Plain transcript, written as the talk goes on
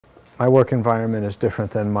My work environment is different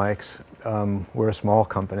than Mike's. We're a small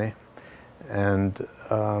company, and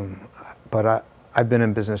but I've been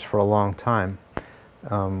in business for a long time.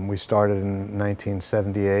 We started in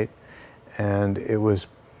 1978, and it was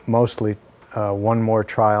mostly one more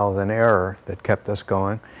trial than error that kept us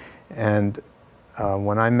going. And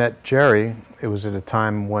when I met Jeri, it was at a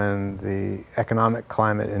time when the economic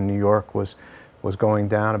climate in New York was going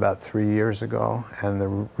down about 3 years ago, and the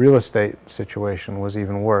real estate situation was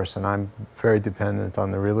even worse, and I'm very dependent on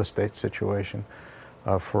the real estate situation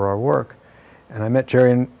for our work. And I met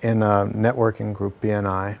Jeri in a networking group,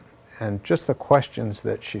 BNI, and just the questions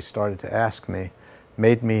that she started to ask me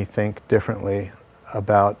made me think differently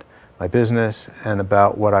about my business and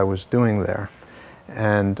about what I was doing there.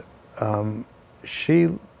 And she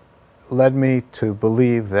led me to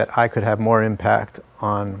believe that I could have more impact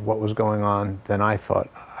on what was going on than I thought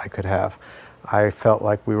I could have. I felt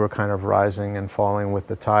like we were kind of rising and falling with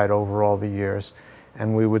the tide over all the years,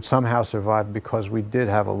 and we would somehow survive because we did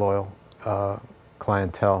have a loyal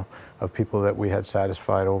clientele of people that we had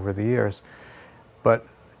satisfied over the years. But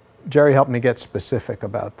Jeri helped me get specific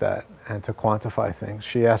about that and to quantify things.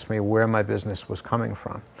 She asked me where my business was coming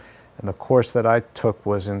from. And the course that I took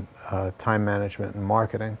was in time management and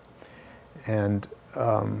marketing. And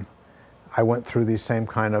I went through these same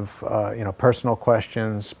kind of personal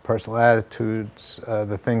questions, personal attitudes,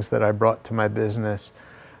 the things that I brought to my business.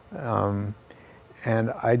 And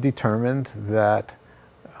I determined that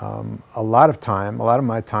a lot of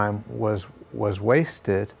my time was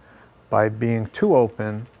wasted by being too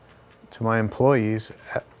open to my employees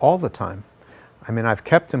all the time. I mean, I've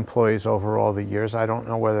kept employees over all the years. I don't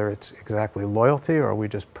know whether it's exactly loyalty or we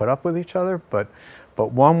just put up with each other, but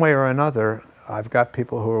one way or another, I've got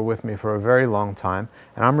people who are with me for a very long time,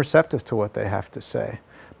 and I'm receptive to what they have to say.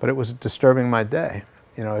 But it was disturbing my day.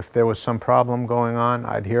 You know, if there was some problem going on,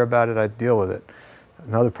 I'd hear about it, I'd deal with it.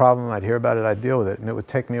 Another problem, I'd hear about it, I'd deal with it, and it would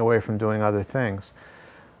take me away from doing other things.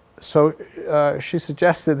 So she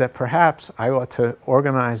suggested that perhaps I ought to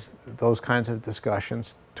organize those kinds of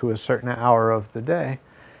discussions to a certain hour of the day,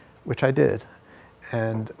 which I did.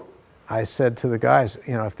 And I said to the guys,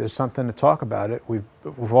 you know, if there's something to talk about it,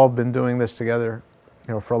 we've all been doing this together,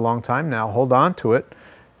 you know, for a long time now. Hold on to it.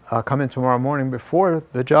 Come in tomorrow morning before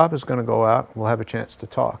the job is going to go out. We'll have a chance to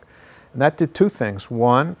talk. And that did two things.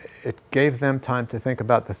 One, it gave them time to think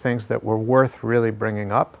about the things that were worth really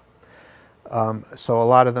bringing up. So a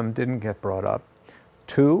lot of them didn't get brought up.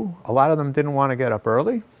 Two, a lot of them didn't want to get up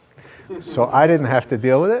early, so I didn't have to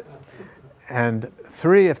deal with it. And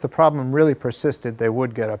three, if the problem really persisted, they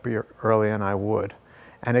would get up early and I would.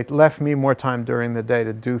 And it left me more time during the day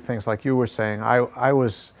to do things like you were saying. I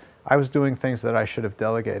was doing things that I should have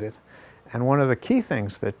delegated. And one of the key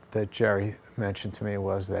things that Jeri mentioned to me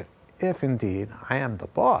was that if indeed I am the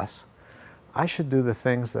boss, I should do the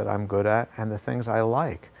things that I'm good at and the things I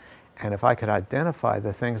like. And if I could identify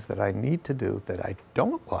the things that I need to do that I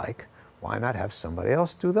don't like, why not have somebody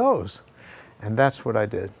else do those? And that's what I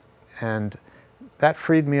did. And that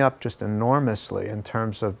freed me up just enormously in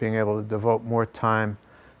terms of being able to devote more time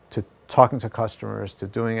to talking to customers, to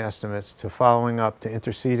doing estimates, to following up, to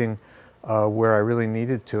interceding where I really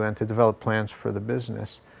needed to, and to develop plans for the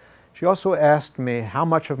business. She also asked me how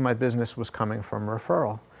much of my business was coming from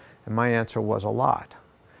referral, and my answer was a lot.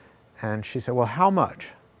 And she said, well, how much?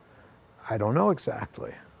 I don't know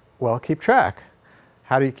exactly. Well, keep track.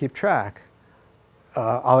 How do you keep track?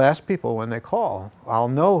 I'll ask people when they call. I'll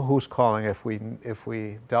know who's calling if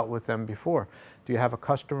we dealt with them before. Do you have a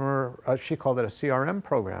customer, she called it a CRM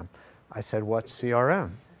program. I said, what's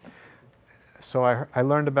CRM? So I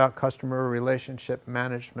learned about customer relationship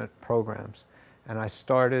management programs, and I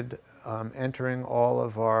started entering all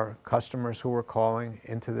of our customers who were calling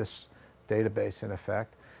into this database in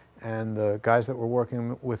effect, and the guys that were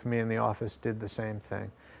working with me in the office did the same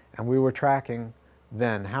thing. And we were tracking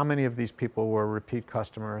then how many of these people were repeat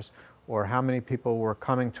customers, or how many people were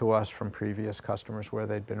coming to us from previous customers where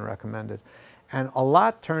they'd been recommended. And a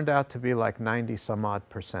lot turned out to be like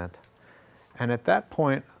 90-some-odd%. And at that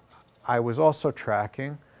point, I was also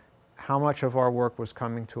tracking how much of our work was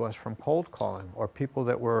coming to us from cold calling, or people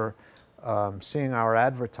that were seeing our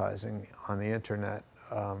advertising on the internet.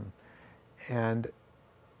 And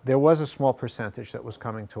there was a small percentage that was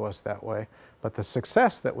coming to us that way, but the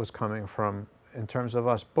success that was coming from, in terms of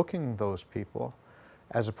us booking those people,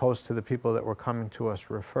 as opposed to the people that were coming to us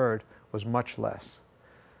referred, was much less.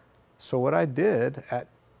 So what I did, at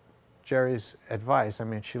Jeri's advice, I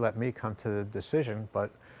mean, she let me come to the decision,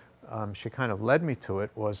 but she kind of led me to it,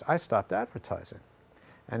 was I stopped advertising.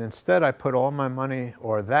 And instead I put all my money,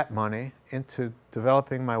 or that money, into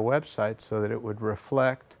developing my website so that it would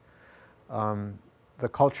reflect the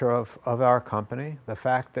culture of our company, the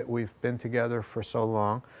fact that we've been together for so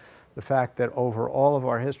long, the fact that over all of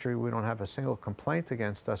our history we don't have a single complaint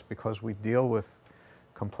against us because we deal with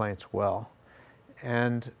complaints well.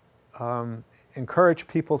 And encourage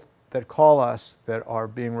people that call us that are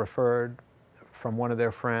being referred from one of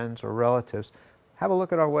their friends or relatives, have a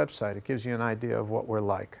look at our website. It gives you an idea of what we're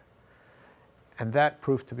like. And that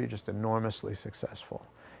proved to be just enormously successful.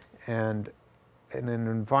 And in an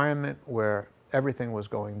environment where everything was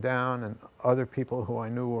going down and other people who I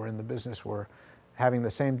knew were in the business were having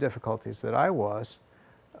the same difficulties that I was,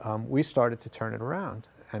 we started to turn it around.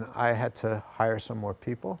 And I had to hire some more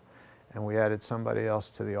people, and we added somebody else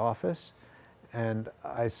to the office. And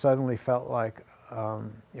I suddenly felt like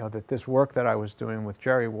that this work that I was doing with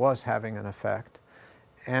Jeri was having an effect.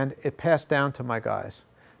 And it passed down to my guys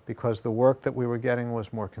because the work that we were getting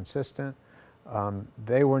was more consistent.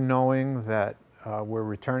 They were knowing that we're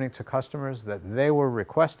returning to customers, that they were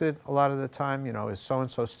requested a lot of the time, is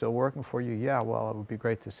so-and-so still working for you? Yeah, well, it would be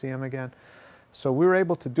great to see him again. So we were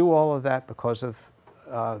able to do all of that because of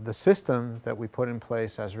the system that we put in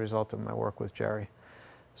place as a result of my work with Jeri.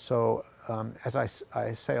 So as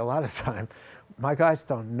I say a lot of time, my guys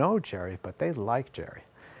don't know Jeri, but they like Jeri.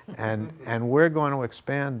 And we're going to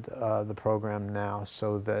expand the program now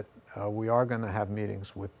so that we are going to have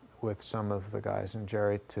meetings with some of the guys in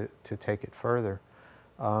Jeri to take it further.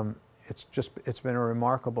 It's been a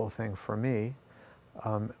remarkable thing for me.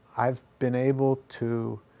 I've been able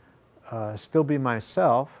to still be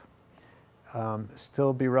myself,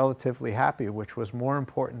 still be relatively happy, which was more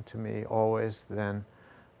important to me always than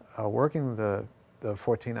working the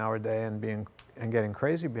 14-hour day and getting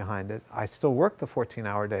crazy behind it. I still worked the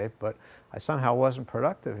 14-hour day, but I somehow wasn't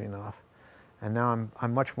productive enough. And now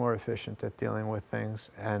I'm much more efficient at dealing with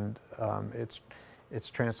things, and it's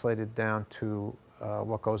translated down to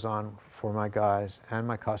what goes on for my guys and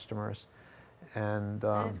my customers, and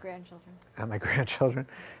his grandchildren. And my grandchildren,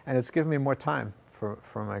 and it's given me more time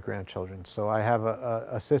for my grandchildren. So I have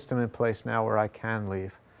a system in place now where I can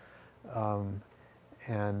leave,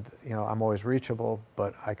 and I'm always reachable,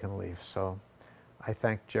 but I can leave. So I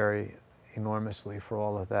thank Jeri enormously for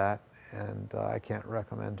all of that, and I can't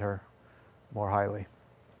recommend her more highly.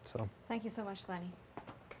 So thank you so much, Lenny.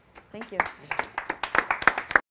 Thank you.